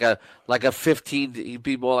 More like a 15. He'd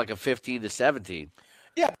be more like a 15 to 17.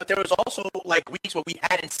 Yeah, but there was also weeks where we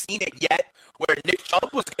hadn't seen it yet, where Nick Chubb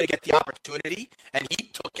was going to get the opportunity and he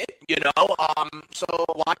took it. So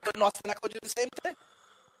why couldn't Austin Eckler do the same thing?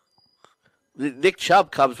 Nick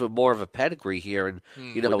Chubb comes with more of a pedigree here, and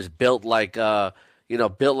was built like a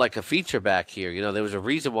feature back here. There was a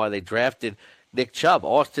reason why they drafted Nick Chubb.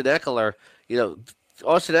 Austin Eckler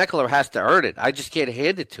has to earn it. I just can't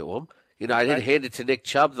hand it to him. I didn't hand it to Nick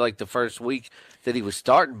Chubb the first week that he was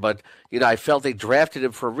starting, but I felt they drafted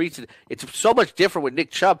him for a reason. It's so much different with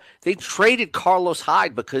Nick Chubb. They traded Carlos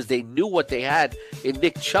Hyde because they knew what they had in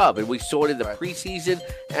Nick Chubb, and we saw it in the preseason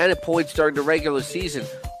and at points during the regular season.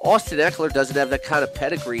 Austin Eckler doesn't have that kind of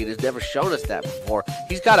pedigree and has never shown us that before.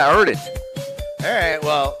 He's got to earn it. All right,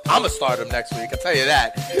 well, I'm going to start him next week. I'll tell you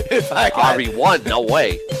that. RB1, no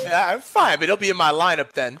way. Yeah, I'm fine, but he'll be in my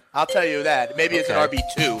lineup then. I'll tell you that. Maybe it's an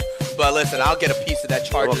RB2. But listen, I'll get a piece of that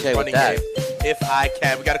Chargers running game if I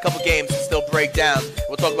can. We got a couple games to still break down.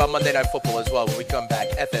 We'll talk about Monday Night Football as well when we come back.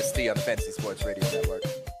 FST on the Fantasy Sports Radio Network.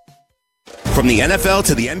 From the NFL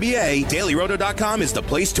to the NBA, DailyRoto.com is the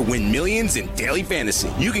place to win millions in daily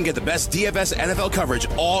fantasy. You can get the best DFS NFL coverage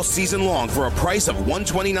all season long for a price of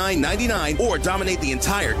 $129.99 or dominate the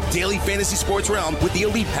entire daily fantasy sports realm with the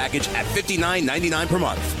Elite Package at $59.99 per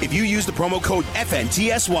month. If you use the promo code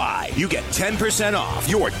FNTSY, you get 10% off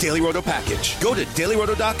your Daily Roto package. Go to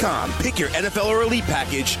DailyRoto.com, pick your NFL or Elite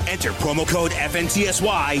Package, enter promo code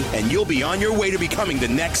FNTSY, and you'll be on your way to becoming the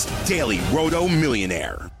next Daily Roto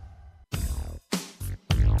millionaire.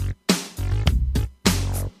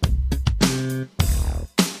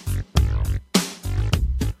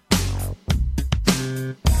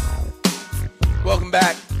 Welcome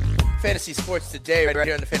back. Fantasy Sports Today, right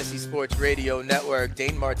here on the Fantasy Sports Radio Network.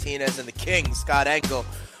 Dane Martinez and the King, Scott Ankel,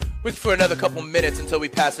 with for another couple minutes until we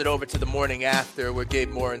pass it over to the morning after, where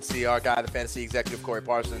Gabe Morency, our guy, the fantasy executive Corey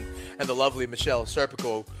Parson, and the lovely Michelle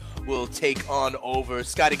Serpico will take on over.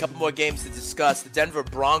 Scotty, a couple more games to discuss. The Denver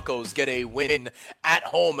Broncos get a win at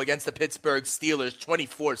home against the Pittsburgh Steelers,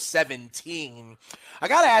 24-17. I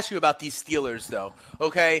got to ask you about these Steelers, though,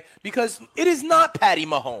 okay? Because it is not Patty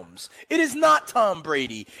Mahomes. It is not Tom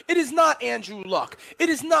Brady. It is not Andrew Luck. It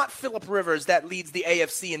is not Phillip Rivers that leads the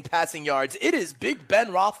AFC in passing yards. It is Big Ben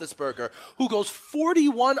Roethlisberger, who goes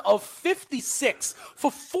 41 of 56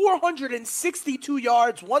 for 462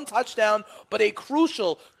 yards, 1 touchdown, but a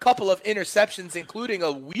crucial couple of interceptions, including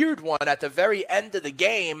a weird one at the very end of the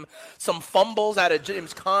game. Some fumbles out of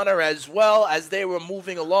James Conner as well as they were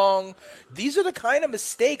moving along. These are the kind of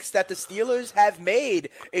mistakes that the Steelers have made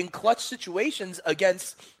in clutch situations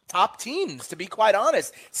against top teams, to be quite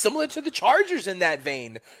honest. Similar to the Chargers in that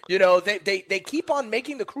vein. They keep on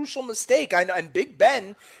making the crucial mistake. And Big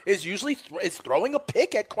Ben is usually is throwing a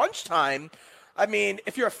pick at crunch time. I mean,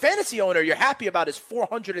 if you're a fantasy owner, you're happy about his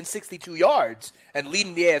 462 yards and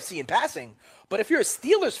leading the AFC in passing. But if you're a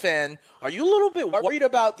Steelers fan, are you a little bit worried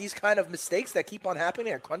about these kind of mistakes that keep on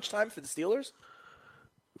happening at crunch time for the Steelers?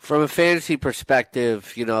 From a fantasy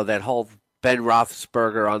perspective, that whole Ben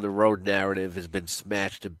Roethlisberger on the road narrative has been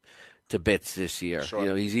smashed to bits this year.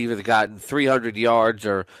 Sure. He's either gotten 300 yards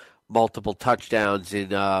or multiple touchdowns in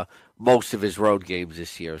most of his road games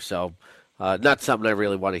this year. So not something I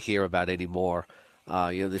really want to hear about anymore.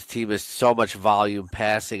 This team has so much volume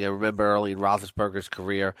passing. I remember early in Roethlisberger's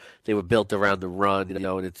career, they were built around the run,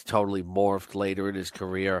 and it's totally morphed later in his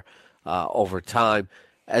career over time.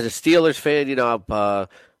 As a Steelers fan,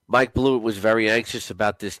 Mike Blewett was very anxious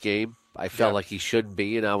about this game. I felt like he shouldn't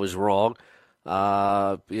be, and I was wrong.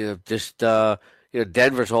 Denver's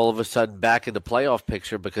all of a sudden back in the playoff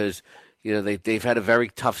picture because they've had a very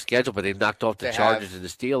tough schedule, but they've knocked off the Chargers and the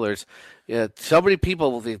Steelers. So many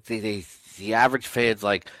people, the average fans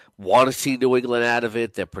want to see New England out of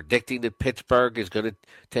it. They're predicting that Pittsburgh is going to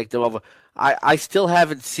take them over. I still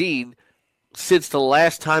haven't seen, since the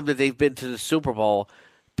last time that they've been to the Super Bowl,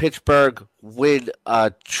 Pittsburgh win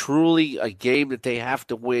truly a game that they have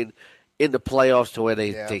to win in the playoffs to where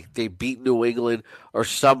they beat New England or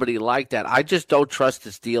somebody like that. I just don't trust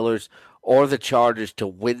the Steelers or the Chargers to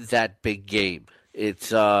win that big game. It's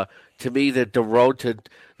to me that the road to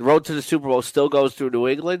the Super Bowl still goes through New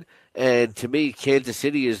England, and to me, Kansas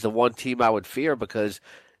City is the one team I would fear because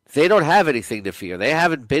they don't have anything to fear. They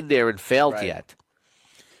haven't been there and failed yet.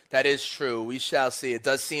 That is true. We shall see. It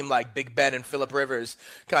does seem like Big Ben and Phillip Rivers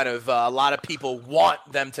kind of a lot of people want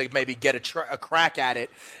them to maybe get a crack at it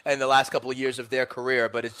in the last couple of years of their career,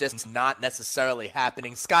 but it's just not necessarily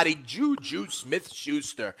happening. Scotty, Juju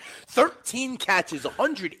Smith-Schuster, 13 catches,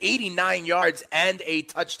 189 yards, and a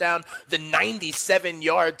touchdown. The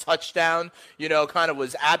 97-yard touchdown, kind of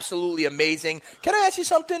was absolutely amazing. Can I ask you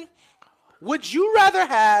something? Would you rather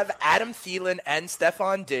have Adam Thielen and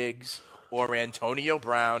Stephon Diggs or Antonio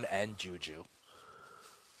Brown and Juju?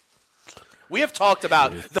 We have talked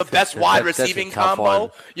about the best wide receiving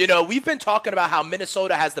combo. We've been talking about how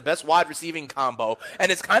Minnesota has the best wide receiving combo,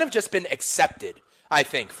 and it's kind of just been accepted, I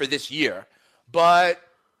think, for this year. But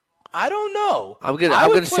I don't know. I'm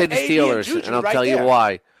gonna say the Steelers, and I'll tell you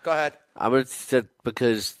why. Go ahead. I'm gonna say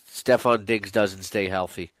because Stephon Diggs doesn't stay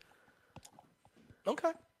healthy.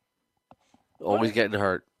 Okay. Always getting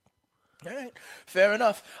hurt. All right, fair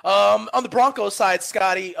enough. On the Broncos side,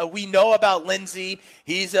 Scotty, we know about Lindsey.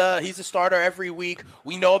 He's a starter every week.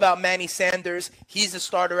 We know about Manny Sanders. He's a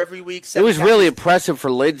starter every week. It was really impressive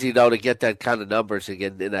for Lindsey, though, to get that kind of numbers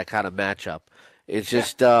again in that kind of matchup. It's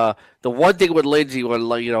just the one thing with Lindsey when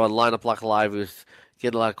on Lineup Lock Live, was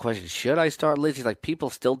getting a lot of questions. Should I start Lindsey?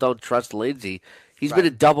 People still don't trust Lindsey. He's been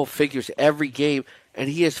in double figures every game, and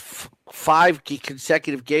he has 5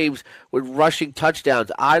 consecutive games with rushing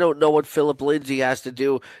touchdowns. I don't know what Phillip Lindsay has to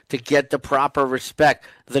do to get the proper respect.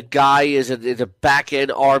 The guy is a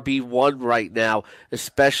back-end RB1 right now,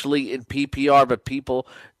 especially in PPR, but people,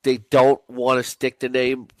 they don't want to stick the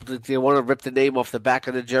name. They want to rip the name off the back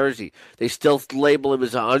of the jersey. They still label him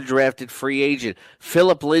as an undrafted free agent.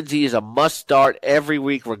 Phillip Lindsay is a must-start every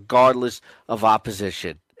week regardless of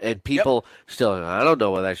opposition. And people still, I don't know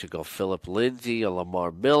whether I should go Phillip Lindsay or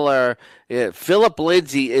Lamar Miller. Phillip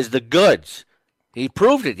Lindsay is the goods. He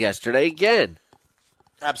proved it yesterday again.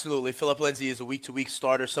 Absolutely. Phillip Lindsay is a week-to-week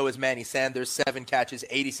starter. So is Manny Sanders. 7 catches,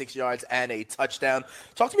 86 yards, and a touchdown.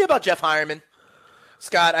 Talk to me about Jeff Hireman.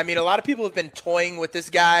 Scott, a lot of people have been toying with this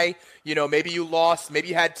guy. Maybe you lost. Maybe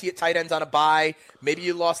you had tight ends on a bye. Maybe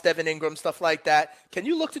you lost Evan Ingram, stuff like that. Can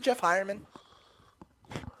you look to Jeff Hireman?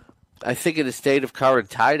 I think in the state of current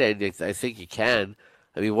tight end, I think you can.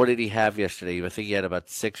 What did he have yesterday? I think he had about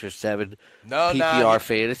 6 or 7 PPR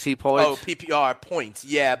fantasy points. Oh, PPR points,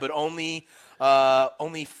 yeah, but only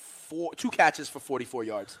 2 catches for 44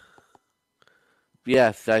 yards.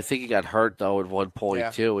 Yeah, I think he got hurt, though, at one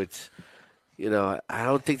point, too. It's, I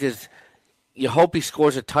don't think there's – you hope he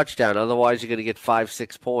scores a touchdown. Otherwise, you're going to get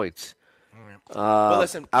 5-6 points. Well,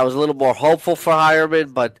 listen. I was a little more hopeful for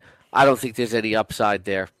Hireman, but I don't think there's any upside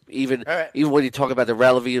there. Even when you talk about the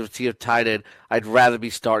relevancy of tight end, I'd rather be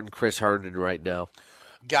starting Chris Herndon right now.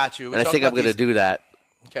 Got you. And I think I'm going to do that.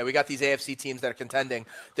 Okay, we got these AFC teams that are contending.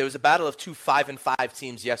 There was a battle of 2 5-5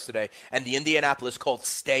 teams yesterday, and the Indianapolis Colts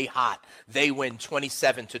stay hot. They win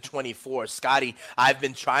 27-24. Scotty, I've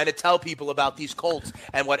been trying to tell people about these Colts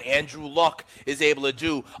and what Andrew Luck is able to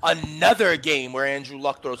do. Another game where Andrew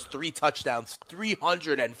Luck throws 3 touchdowns,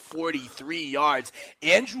 343 yards.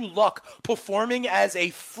 Andrew Luck performing as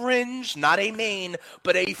a fringe, not a main,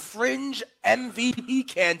 but a fringe MVP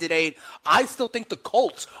candidate. I still think the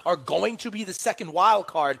Colts are going to be the second wild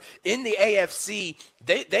card in the AFC.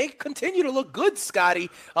 They continue to look good, Scotty.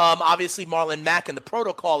 Obviously, Marlon Mack and the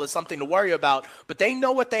protocol is something to worry about, but they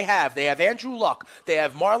know what they have. They have Andrew Luck. They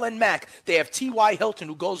have Marlon Mack. They have T.Y. Hilton,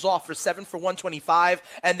 who goes off for 7 for 125,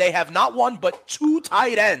 and they have not 1 but 2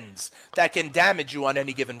 tight ends that can damage you on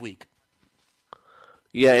any given week.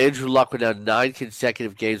 Yeah, Andrew Luck went down 9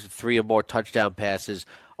 consecutive games with 3 or more touchdown passes.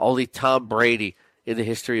 Only Tom Brady in the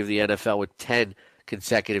history of the NFL with 10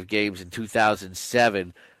 consecutive games in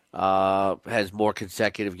 2007 has more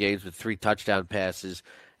consecutive games with 3 touchdown passes.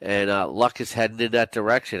 And Luck is heading in that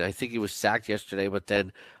direction. I think he was sacked yesterday, but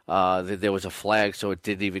then there was a flag, so it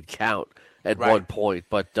didn't even count at one point.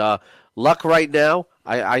 But Luck right now,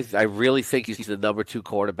 I really think he's the number 2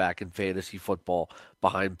 quarterback in fantasy football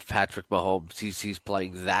behind Patrick Mahomes. He's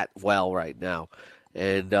playing that well right now.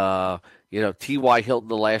 And, T.Y. Hilton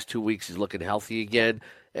the last 2 weeks is looking healthy again.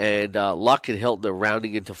 And Luck and Hilton are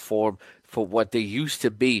rounding into form for what they used to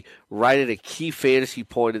be right at a key fantasy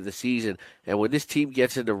point of the season. And when this team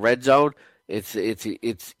gets in the red zone, it's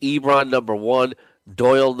Ebron number 1,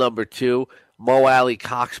 Doyle number 2. Mo Alley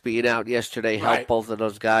Cox being out yesterday helped both of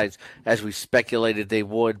those guys, as we speculated they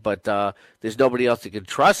would. But there's nobody else you can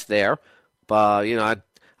trust there. I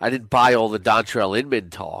didn't buy all the Dontrell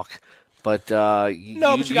Inman talk. But you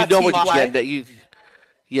know what you get.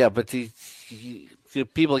 But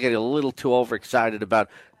people are getting a little too overexcited about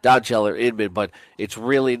Dontrell or Inman. But it's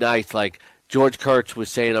really nice. Like George Kurtz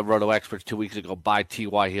was saying on Roto Experts 2 weeks ago, buy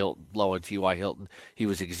T.Y. Hilton, low on T.Y. Hilton. He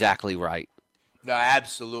was exactly right. No,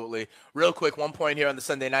 absolutely. Real quick, 1 point here on the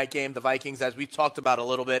Sunday night game. The Vikings, as we've talked about a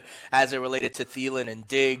little bit as it related to Thielen and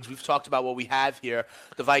Diggs, we've talked about what we have here.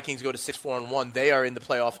 The Vikings go to 6-4-1. They are in the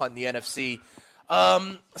playoff hunt in the NFC.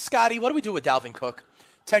 Scotty, what do we do with Dalvin Cook?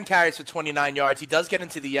 10 carries for 29 yards. He does get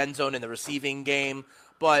into the end zone in the receiving game,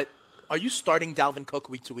 but are you starting Dalvin Cook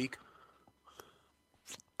week to week?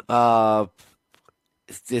 There's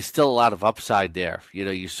still a lot of upside there.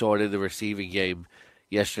 You saw it in the receiving game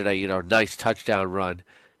yesterday, nice touchdown run.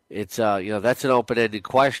 It's, that's an open-ended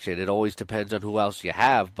question. It always depends on who else you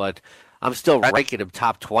have, but I'm still ranking him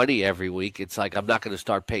top 20 every week. It's like I'm not going to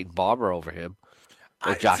start Peyton Barber over him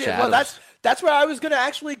or Josh Adams. Well, that's where I was going to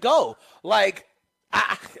actually go. Like,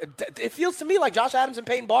 it feels to me like Josh Adams and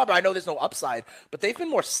Peyton Barber, I know there's no upside, but they've been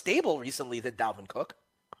more stable recently than Dalvin Cook.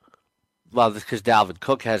 Well, that's because Dalvin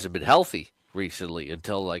Cook hasn't been healthy recently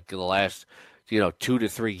until, like, the last, 2 to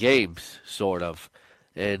 3 games, sort of.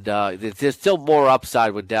 And there's still more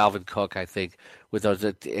upside with Dalvin Cook, I think, with those.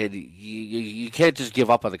 And you can't just give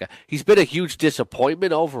up on the guy. He's been a huge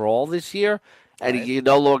disappointment overall this year, and you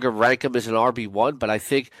no longer rank him as an RB1. But I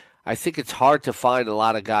think it's hard to find a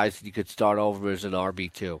lot of guys that you could start over as an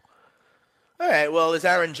RB2. All right, well, is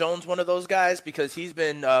Aaron Jones one of those guys? Because he's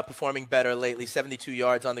been performing better lately, 72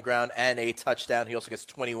 yards on the ground and a touchdown. He also gets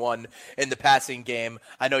 21 in the passing game.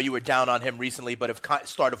 I know you were down on him recently, but have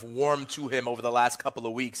started warm to him over the last couple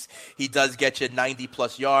of weeks. He does get you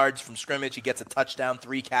 90-plus yards from scrimmage. He gets a touchdown,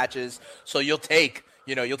 3 catches. So you'll take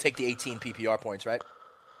the 18 PPR points, right?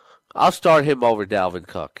 I'll start him over Dalvin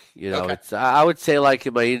Cook. Okay. I would say, like,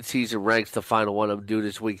 in my in-season ranks, the final one I'm doing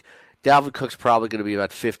this week, Dalvin Cook's probably going to be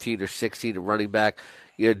about 15 or 16 at running back.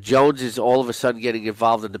 Jones is all of a sudden getting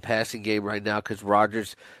involved in the passing game right now because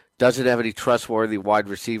Rodgers doesn't have any trustworthy wide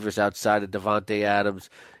receivers outside of Devontae Adams.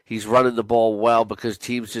 He's running the ball well because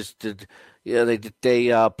teams just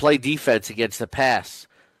they play defense against the pass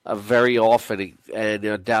very often,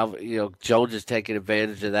 and Jones is taking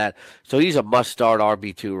advantage of that. So he's a must-start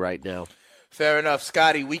RB2 right now. Fair enough,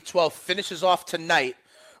 Scotty. Week 12 finishes off tonight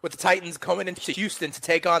with the Titans coming into Houston to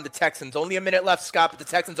take on the Texans. Only a minute left, Scott, but the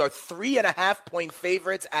Texans are 3.5-point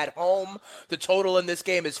favorites at home. The total in this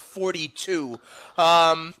game is 42.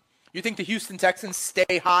 You think the Houston Texans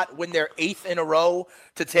stay hot, win their 8th in a row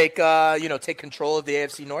to take control of the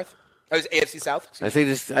AFC North? AFC South? I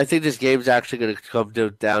think this game's actually going to come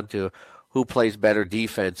down to who plays better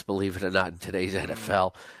defense, believe it or not, in today's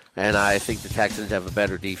NFL. And I think the Texans have a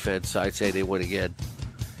better defense, so I'd say they win again.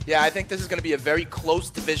 Yeah, I think this is going to be a very close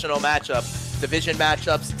divisional matchup. Division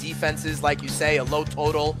matchups, defenses, like you say, a low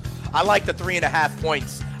total. I like the 3.5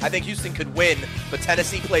 points. I think Houston could win, but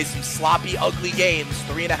Tennessee plays some sloppy, ugly games.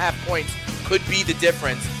 3.5 points could be the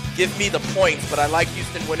difference. Give me the points, but I like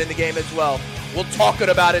Houston winning the game as well. We'll talk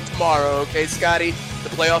about it tomorrow, okay, Scotty? The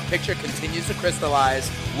playoff picture continues to crystallize.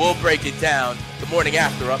 We'll break it down the morning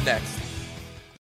after up next.